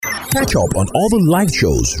Catch up on all the live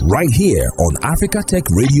shows right here on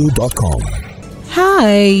africatechradio.com.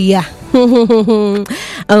 Hi.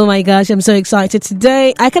 Oh my gosh, I'm so excited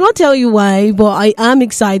today. I cannot tell you why, but I am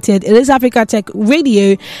excited. It is Africa Tech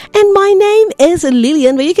Radio, and my name is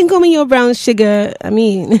Lillian, but you can call me your brown sugar. I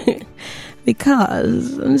mean,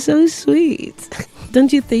 because I'm so sweet.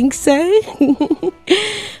 Don't you think so?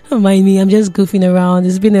 Don't mind me, I'm just goofing around.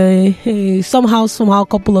 It's been a somehow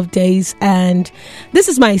couple of days, and this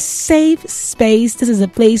is my safe space. This is a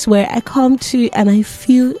place where I come to and I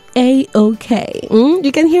feel A-okay.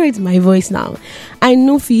 You can hear it in my voice now. I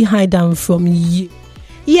know feel hide down from you.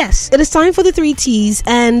 Yes, it is time for the 3 T's,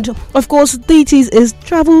 and of course 3 T's is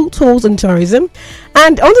travel, tours and tourism.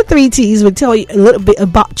 And on the 3 T's, we'll tell you a little bit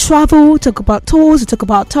about travel, talk about tours, talk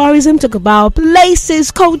about tourism, talk about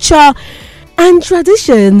places, culture and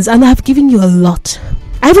traditions. And I've given you a lot.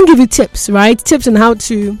 I even give you tips, right? Tips on how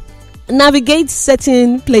to navigate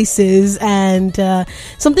certain places and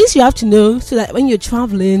some things you have to know so that when you're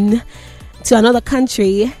traveling to another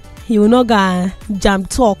country, you will not go jam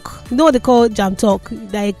talk. You know what they call jam talk?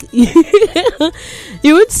 Like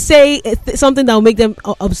you would say something that will make them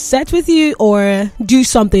upset with you, or do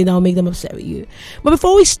something that will make them upset with you. But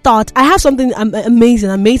before we start, I have something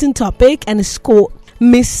amazing topic, and it's called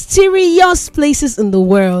mysterious places in the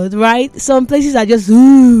world. Right? Some places are just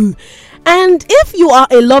ooh. And if you are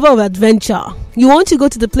a lover of adventure, you want to go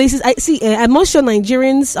to the places. I'm not sure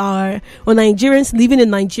Nigerians living in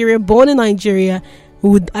Nigeria, born in Nigeria,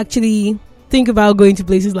 would actually think about going to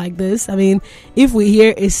places like this. I mean, if we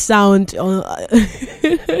hear a sound not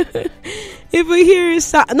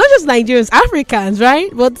just Nigerians, Africans, right?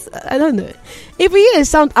 But I don't know. If we hear a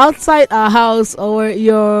sound outside our house, or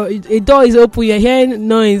a door is open, you're hearing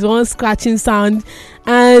noise, one scratching sound,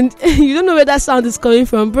 and you don't know where that sound is coming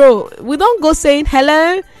from, bro, we don't go saying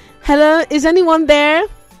hello, is anyone there?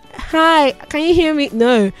 Hi, can you hear me?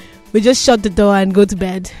 No, we just shut the door and go to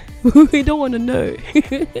bed. We don't want to know.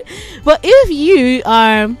 But if you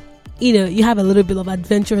are, you have a little bit of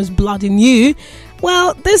adventurous blood in you,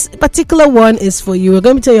 well, this particular one is for you. We're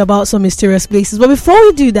going to tell you about some mysterious places. But before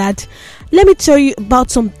we do that, let me tell you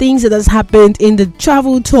about some things that has happened in the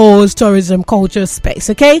travel, tours, tourism, culture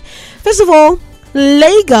space. Okay, first of all,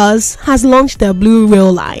 Lagos has launched their blue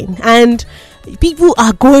rail line, and people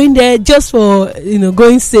are going there just for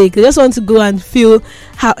going sake. They just want to go and feel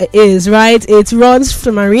how it is, right? It runs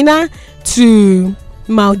from Marina to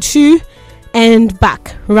Mauchu and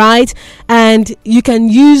back, right? And you can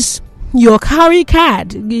use your carry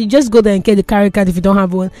card. You just go there and get the carry card if you don't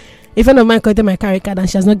have one. A friend of mine collected my carry card and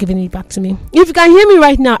she has not given it back to me. If you can hear me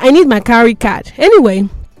right now, I need my carry card. Anyway,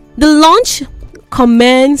 the launch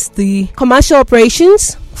commenced the commercial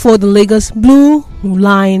operations for the Lagos Blue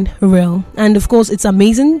Line Rail, and of course it's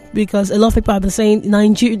amazing because a lot of people have been saying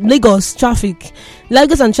Lagos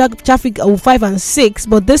and traffic are 5 and 6,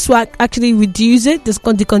 but this will actually reduce it,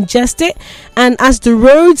 decongest it, and as the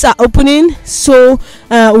roads are opening, so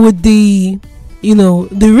with the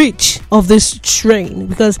reach of this train,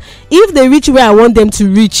 because if they reach where I want them to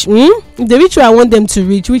reach,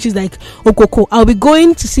 which is like Okoko, I'll be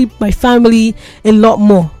going to see my family a lot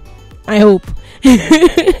more, I hope.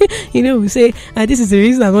 We say this is the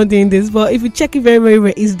reason I'm not doing this, but if you check it very, very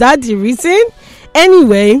well, is that the reason?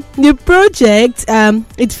 Anyway, the project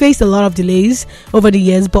it faced a lot of delays over the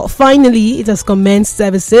years, but finally it has commenced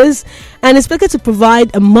services and is expected to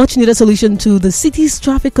provide a much needed solution to the city's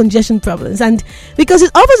traffic congestion problems, and because it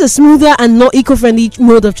offers a smoother and more eco-friendly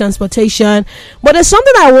mode of transportation. But there's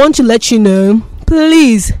something I want to let you know: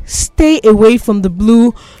 please stay away from the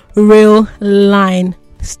blue rail line.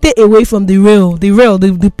 Stay away from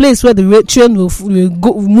the place where the train will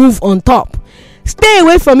move on top. Stay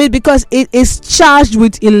away from it because it is charged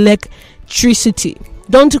with electricity.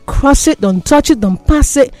 Don't cross it, don't touch it, don't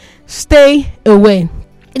pass it. Stay away.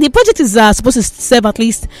 The project is supposed to serve at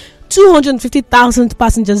least 250,000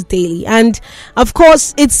 passengers daily, and of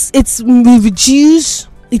course it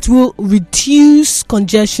will reduce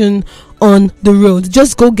congestion on the road.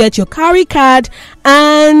 Just go get your carry card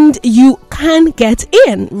and you can get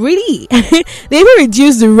in. Really. They even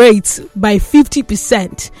reduce the rate by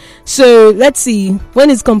 50%. So let's see,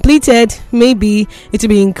 when it's completed, maybe it will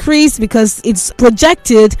be increased, because it's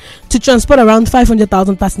projected to transport around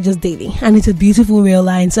 500,000 passengers daily, and it's a beautiful rail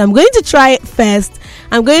line. So I'm going to try it first.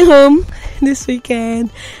 I'm going home this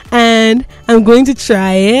weekend and I'm going to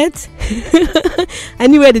try it.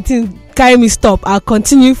 Anywhere the thing carry me stop, I'll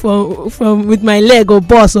continue from with my leg or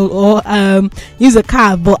bus or use a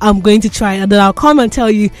car, but I'm going to try it, and then I'll come and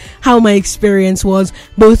tell you how my experience was,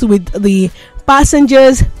 both with the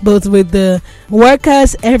passengers, both with the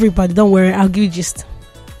workers, everybody. Don't worry, I'll give you just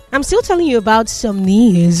I'm still telling you about some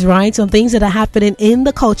news, right? Some things that are happening in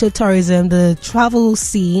the culture, tourism, the travel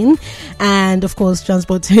scene, and of course,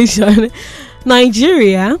 transportation.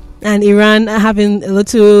 Nigeria and Iran are having a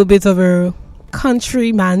little bit of a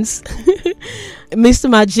countryman's. Mr.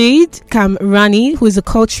 Majid Kamrani, who is a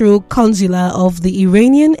cultural consular of the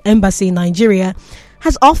Iranian embassy in Nigeria,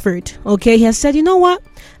 has offered, he has said, you know what?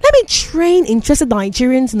 Let me train interested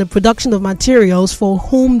Nigerians in the production of materials for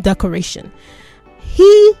home decoration.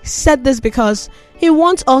 He said this because he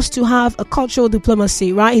wants us to have a cultural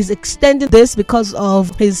diplomacy, right? He's extending this because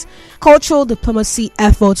of his cultural diplomacy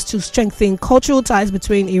efforts to strengthen cultural ties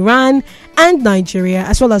between Iran and Nigeria,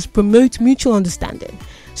 as well as promote mutual understanding.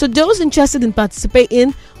 So those interested in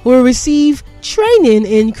participating will receive training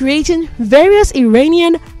in creating various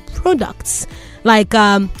Iranian products like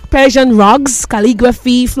Persian rugs,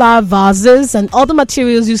 calligraphy, flower vases, and other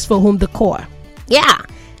materials used for home decor. Yeah.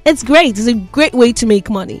 It's great. It's a great way to make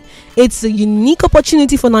money. It's a unique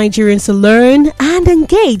opportunity for Nigerians to learn and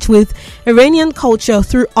engage with Iranian culture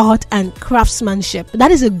through art and craftsmanship. That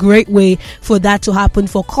is a great way for that to happen,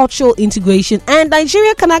 for cultural integration. And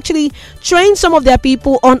Nigeria can actually train some of their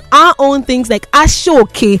people on our own things like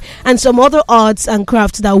ashoke and some other arts and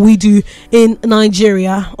crafts that we do in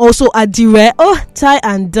Nigeria. Also adire, tie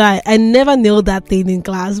and dye. I never nailed that thing in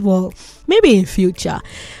class. Well, maybe in future.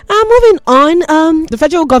 Moving on, the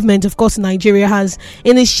federal government, of course, in Nigeria has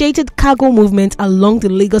initiated cargo movement along the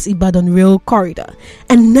Lagos-Ibadan rail corridor.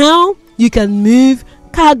 And now you can move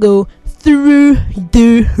cargo through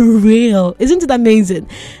the rail. Isn't it amazing?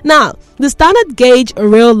 Now, the standard gauge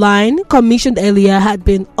rail line commissioned earlier had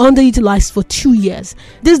been underutilized for 2 years.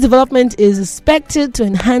 This development is expected to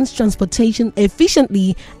enhance transportation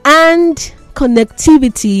efficiently and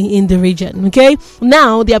connectivity in the region.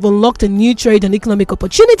 Now they have unlocked a new trade and economic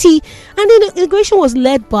opportunity, and the integration was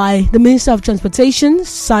led by the Minister of Transportation,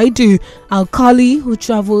 Saidu Alkali, who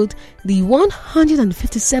traveled the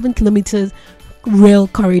 157 kilometers rail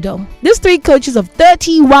corridor. These 3 coaches of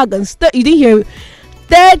 30 wagons, you didn't hear,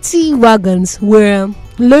 30 wagons were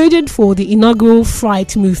loaded for the inaugural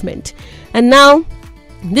freight movement. And now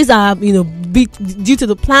these are, due to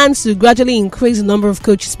the plans to gradually increase the number of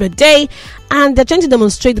coaches per day, and they're trying to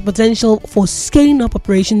demonstrate the potential for scaling up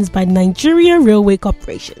operations by Nigeria Railway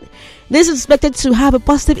Corporation. This is expected to have a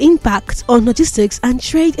positive impact on logistics and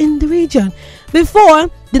trade in the region. Before,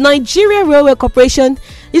 the Nigeria Railway Corporation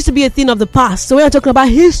used to be a thing of the past. So we're talking about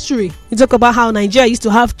history. We talk about how Nigeria used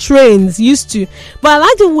to have trains, But I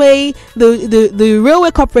like the way the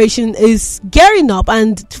Railway Corporation is gearing up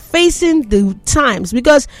and facing the times,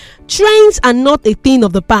 because trains are not a thing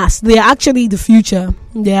of the past. They are actually the future.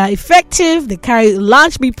 They are effective. They carry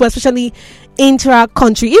large people, especially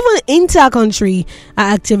inter-country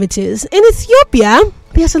activities. In Ethiopia,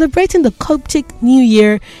 they are celebrating the Coptic New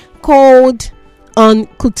Year called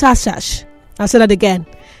Kutatash. I'll say that again.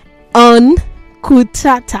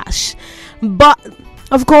 Kutatash. But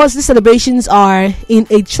of course, these celebrations are in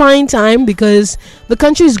a trying time because the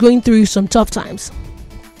country is going through some tough times.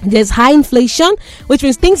 There's high inflation, which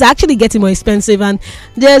means things are actually getting more expensive, and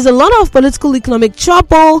there's a lot of political economic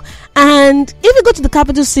trouble. And if you go to the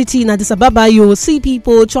capital city in Addis Ababa, you will see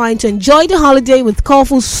people trying to enjoy the holiday with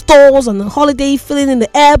colorful stores and the holiday feeling in the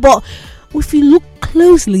air. But if you look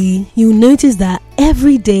closely, you'll notice that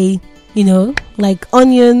every day, like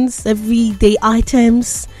onions, everyday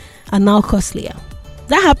items are now costlier.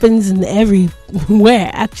 That happens in everywhere,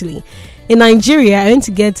 actually. In Nigeria, I went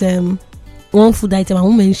to get one food item I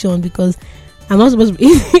won't mention because I'm not supposed to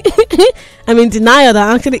be I'm in denial that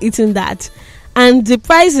I'm actually eating that, and the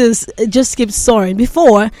prices just keep soaring.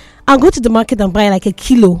 Before, I'll go to the market and buy like a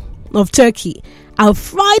kilo of turkey. I'll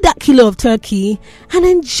fry that kilo of turkey and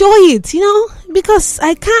enjoy it, because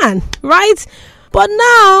I can, right? But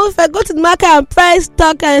now, if I go to the market and price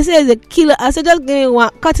turkey and say it's a kilo, I say just give me one,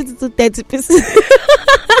 cut it into 30 pieces.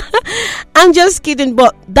 I'm just kidding,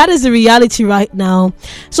 but that is the reality right now.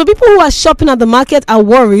 So people who are shopping at the market are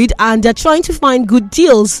worried, and they're trying to find good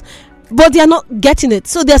deals, but they're not getting it.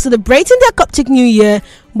 So they're celebrating their Coptic New Year,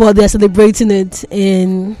 but they're celebrating it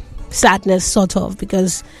in sadness, sort of,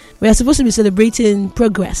 because we're supposed to be celebrating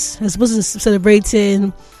progress. We're supposed to be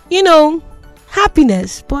celebrating,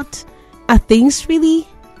 happiness, but are things really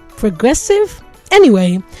progressive?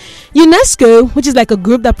 Anyway, UNESCO, which is like a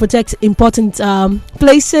group that protects important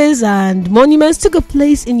places and monuments, took a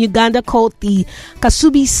place in Uganda called the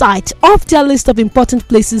Kasubi site off their list of important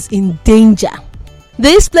places in danger.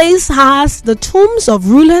 This place has the tombs of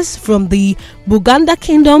rulers from the Buganda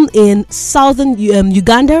kingdom in southern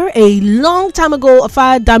Uganda. A long time ago, a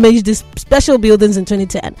fire damaged these special buildings in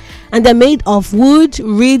 2010, and they're made of wood,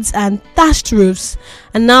 reeds, and thatched roofs.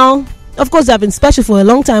 And now, of course, they've been special for a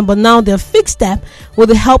long time, but now they're fixed up with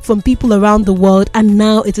the help from people around the world, and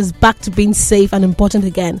now it is back to being safe and important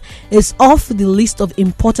again. It's off the list of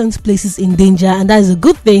important places in danger, and that is a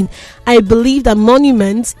good thing. I believe that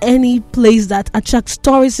monuments, any place that attracts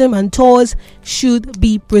tourism and tours, should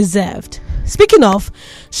be preserved. Speaking of,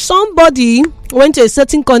 somebody went to a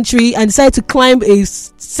certain country and decided to climb a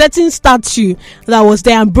certain statue that was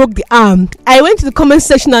there and broke the arm. I went to the comment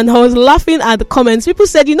section and I was laughing at the comments. People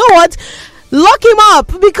said, you know what? Lock him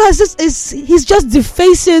up, because he's just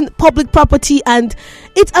defacing public property and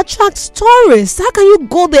it attracts tourists. How can you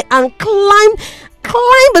go there and climb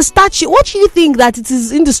a statue? What do you think, that it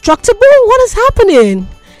is indestructible? What is happening?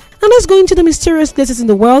 And let's go into the mysterious places in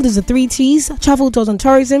the world. Is the 3 T's: travel, tours, and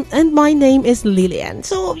tourism. And my name is Lillian.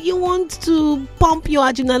 So you want to pump your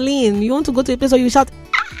adrenaline, you want to go to a place where you shout,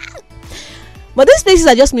 ah! But these places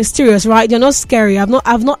are just mysterious, right? They're not scary. I've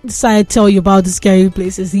not decided to tell you about the scary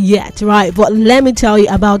places yet, right? But let me tell you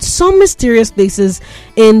about some mysterious places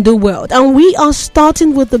in the world. And we are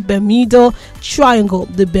starting with the Bermuda Triangle.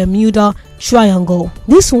 The Bermuda Triangle.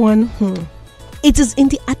 This one, it is in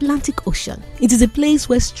the Atlantic Ocean. It is a place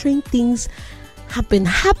where strange things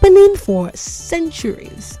happening for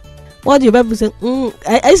centuries. What do you people say?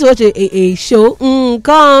 I used to watch a show.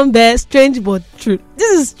 Come back, strange but true.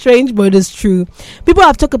 This is strange but it's true. People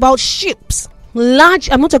have talked about ships, large.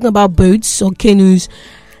 I'm not talking about boats or canoes.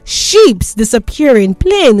 Ships disappearing,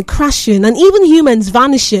 plane crashing, and even humans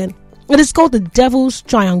vanishing. It is called the Devil's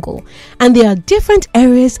Triangle, and there are different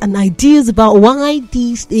areas and ideas about why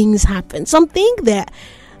these things happen. Some think that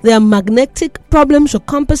there are magnetic problems or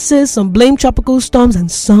compasses, some blame tropical storms,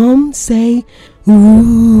 and some say,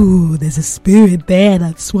 ooh, there's a spirit there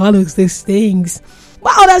that swallows these things.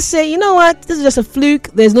 While others say, you know what, this is just a fluke,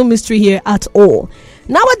 there's no mystery here at all.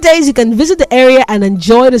 Nowadays, you can visit the area and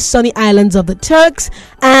enjoy the sunny islands of the Turks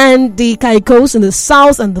and the Caicos in the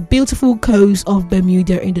south and the beautiful coast of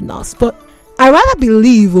Bermuda in the north. But I rather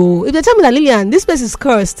believe, if they tell me that, Lillian, this place is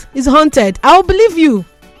cursed, it's haunted, I will believe you.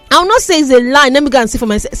 I will not say it's a lie. Let me go and see for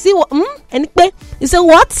myself. See what? Anyway, you say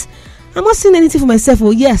what? I'm not saying anything for myself.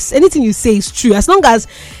 Oh yes, anything you say is true, as long as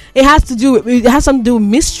it has something to do with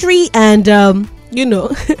mystery and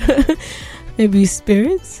maybe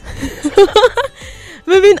spirits.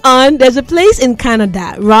 Moving on, there's a place in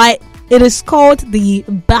Canada, right? It is called the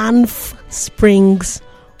Banff Springs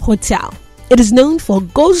Hotel. It is known for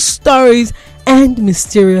ghost stories and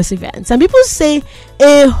mysterious events. And people say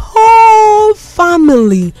a whole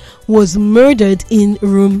family was murdered in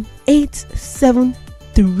room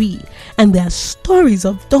 873. And there are stories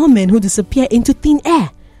of doormen who disappear into thin air.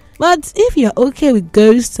 But if you're okay with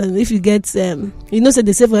ghosts, and if you get, so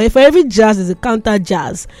they say for every jazz there's a counter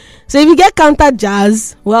jazz. So if you get counter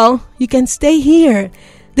jazz, well, you can stay here.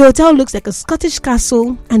 The hotel looks like a Scottish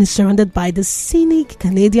castle and is surrounded by the scenic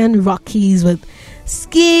Canadian Rockies with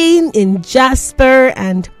skiing in Jasper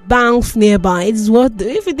and Banff nearby. It's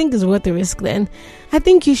if you think it's worth the risk, then I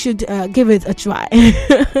think you should give it a try.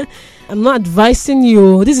 I'm not advising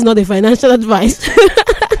you. This is not a financial advice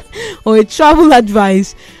or a travel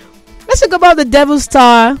advice. Let's talk about the Devil's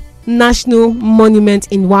Tower National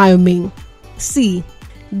Monument in Wyoming. See,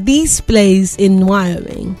 this place in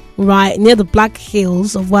Wyoming, right near the Black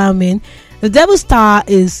Hills of Wyoming, the Devil's Tower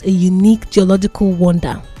is a unique geological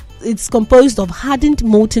wonder. It's composed of hardened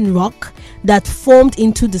molten rock that formed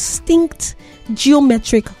into distinct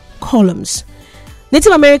geometric columns.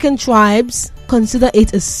 Native American tribes consider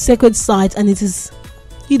it a sacred site, and it is,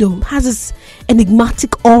 has this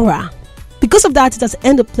enigmatic aura. Because of that, it has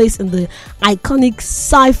earned a place in the iconic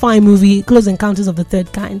sci-fi movie Close Encounters of the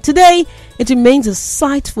Third Kind. Today, it remains a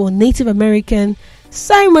site for Native American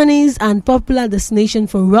ceremonies and popular destination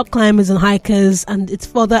for rock climbers and hikers, and it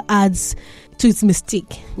further adds to its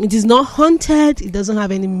mystique. It is not haunted, it doesn't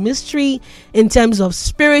have any mystery in terms of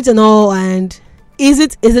spirit and all, and is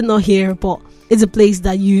it not here, but it's a place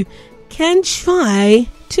that you can try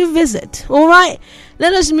to visit. Alright,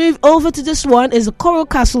 let us move over to this one. It's a Coral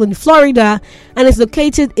Castle in Florida, and it's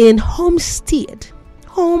located in Homestead.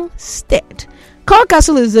 Coral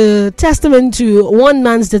Castle is a testament to one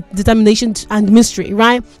man's determination and mystery,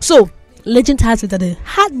 right? So legend has it that a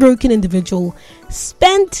heartbroken individual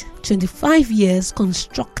spent 25 years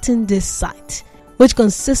constructing this site, which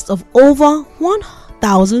consists of over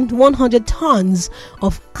 1,100 tons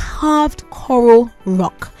of carved coral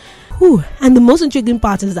rock. Whew. And the most intriguing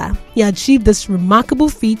part is that he achieved this remarkable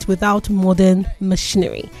feat without modern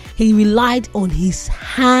machinery. He relied on his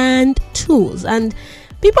hand tools. And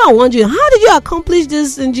people are wondering, how did you accomplish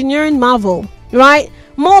this engineering marvel, right?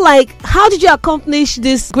 More like, how did you accomplish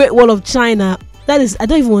this Great Wall of China? That is, I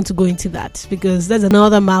don't even want to go into that because that's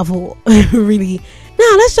another marvel, really.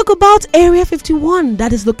 Now, let's talk about Area 51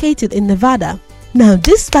 that is located in Nevada. Now,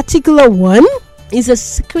 this particular one is a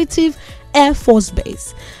secretive Air Force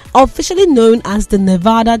base, officially known as the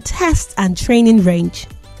Nevada Test and Training Range.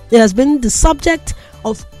 It has been the subject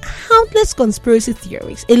of countless conspiracy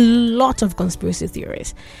theories, a lot of conspiracy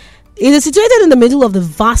theories. It is situated in the middle of the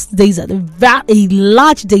vast desert, a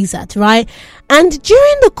large desert, right? And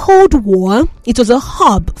during the Cold War, it was a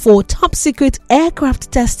hub for top secret aircraft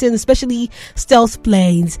testing, especially stealth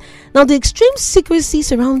planes. Now, the extreme secrecy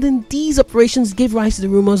surrounding these operations gave rise to the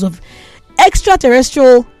rumors of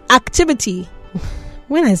extraterrestrial activity.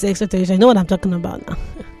 When I say extraterrestrial, I know what I'm talking about now.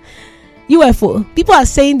 UFO. People are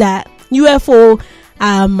saying that UFO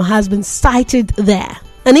has been sighted there.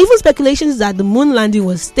 And even speculations that the moon landing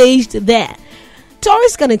was staged there.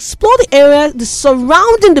 Tourists can explore the area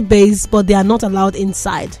surrounding the base, but they are not allowed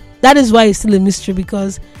inside. That is why it's still a mystery,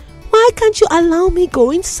 because why can't you allow me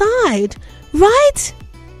go inside? Right?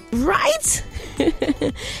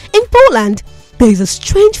 In Poland, there is a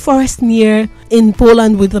strange forest in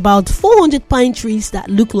Poland with about 400 pine trees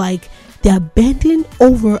that look like they are bending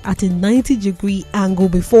over at a 90-degree angle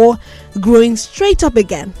before growing straight up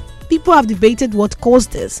again. People have debated what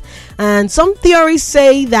caused this, and some theories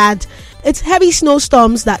say that it's heavy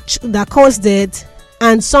snowstorms that caused it,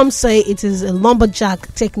 and some say it is a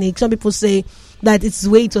lumberjack technique. Some people say that it's the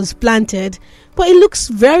way it was planted, but it looks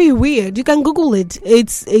very weird. You can Google it.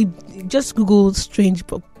 Just Google strange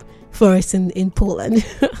forest in Poland.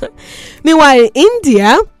 Meanwhile, in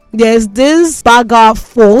India, there's this Baga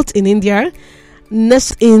fort in India,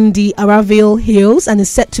 nestled in the Aravalli Hills, and is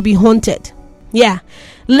said to be haunted. Yeah.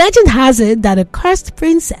 Legend has it that a cursed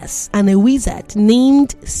princess and a wizard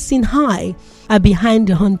named Sinhai are behind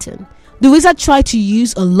the haunting. The wizard tried to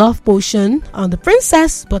use a love potion on the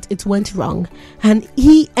princess, but it went wrong, and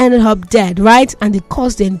he ended up dead, right? And it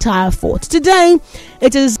caused the entire fort. Today,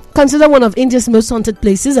 it is considered one of India's most haunted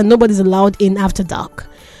places, and nobody's allowed in after dark.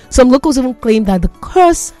 Some locals even claim that the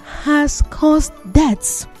curse has caused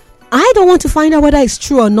deaths. I don't want to find out whether it's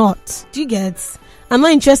true or not. Do you get? I'm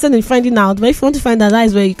not interested in finding out, but if you want to find out, that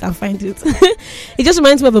is where you can find it. It just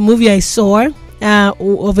reminds me of a movie I saw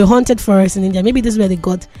of a haunted forest in India. Maybe this is where they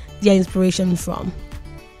got their inspiration from.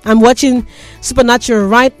 I'm watching Supernatural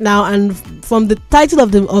right now, and from the title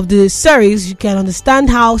of the series, you can understand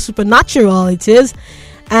how supernatural it is.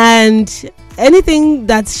 And anything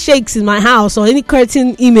that shakes in my house or any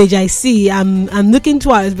curtain image I see, I'm looking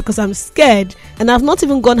twice because I'm scared. And I've not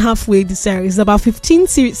even gone halfway the series. About 15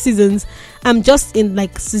 seasons. I'm just in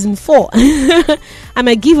like season 4. I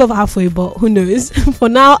might give up halfway, but who knows? For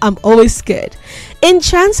now, I'm always scared. In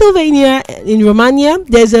Transylvania, in Romania,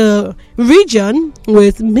 there's a region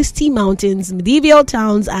with misty mountains, medieval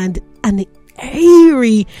towns, and an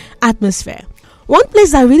eerie atmosphere. One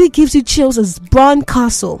place that really gives you chills is Bran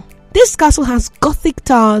Castle. This castle has Gothic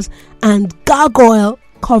towers and gargoyle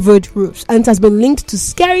covered roofs, and it has been linked to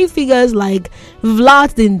scary figures like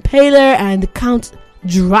Vlad the Impaler and Count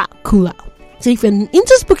Dracula. So if you're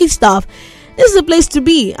into spooky stuff, this is the place to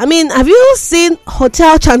be. I mean, have you seen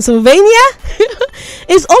Hotel Transylvania?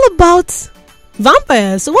 It's all about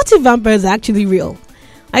vampires. So what if vampires are actually real?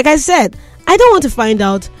 Like I said, I don't want to find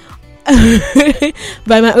out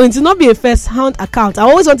by my own, to not be a first-hand account. I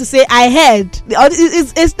always want to say I heard.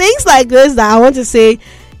 It's things like this that I want to say.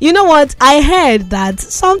 You know what? I heard that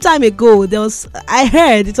some time ago I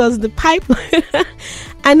heard it was the pipeline.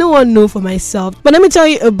 I don't want to know for myself, but let me tell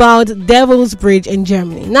you about Devil's Bridge in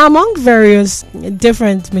Germany. Now, among various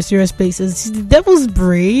different mysterious places, the Devil's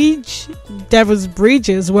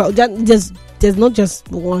Bridges. Well, there's not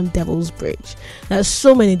just one Devil's Bridge. There's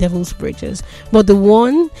so many Devil's Bridges, but the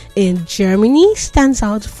one in Germany stands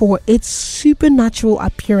out for its supernatural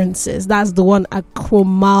appearances. That's the one at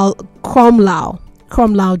Kromlau,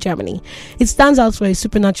 Germany. It stands out for its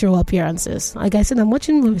supernatural appearances. Like I said, I'm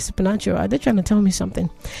watching movie Supernatural. Are they trying to tell me something?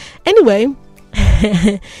 Anyway,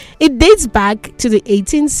 it dates back to the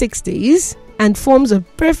 1860s and forms a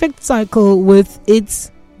perfect cycle with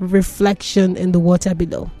its reflection in the water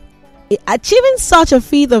below. Achieving such a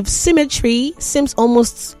feat of symmetry seems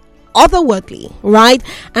almost otherworldly, right?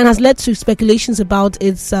 And has led to speculations about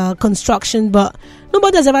its construction, but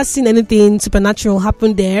nobody has ever seen anything supernatural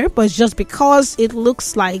happen there. But it's just because it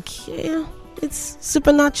looks like it's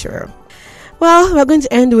supernatural. Well, we're going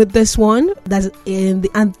to end with this one. That's in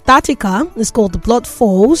the Antarctica. It's called the Blood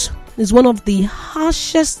Falls. It's one of the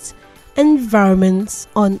harshest environments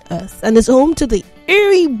on Earth and is home to the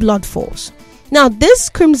Erie Blood Falls. Now, this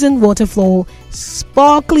crimson waterfall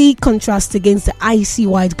sparkly contrasts against the icy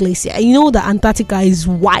white glacier. And you know that Antarctica is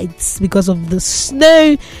white because of the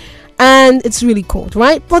snow and it's really cold,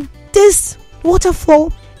 right? But this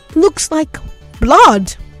waterfall looks like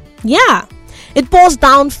blood. Yeah. It pours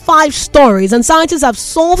down 5 stories, and scientists have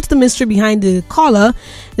solved the mystery behind the color.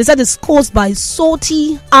 They said it's caused by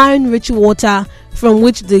salty, iron-rich water from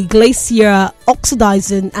which the glacier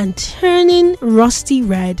oxidizing and turning rusty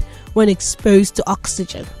red when exposed to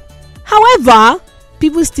oxygen. However,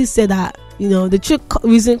 people still say that, the true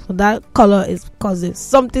reason for that color is because there's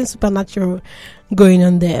something supernatural going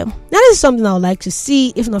on there. That is something I would like to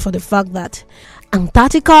see, if not for the fact that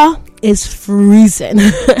Antarctica is freezing.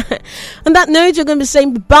 On that note, you're going to be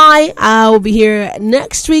saying goodbye. I will be here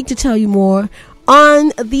next week to tell you more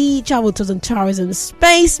on the travel, tours and tourism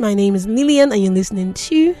space. My name is Lillian and you're listening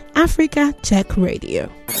to Africa Tech Radio.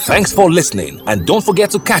 Thanks for listening, and don't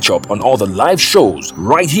forget to catch up on all the live shows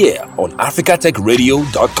right here on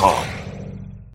africatechradio.com.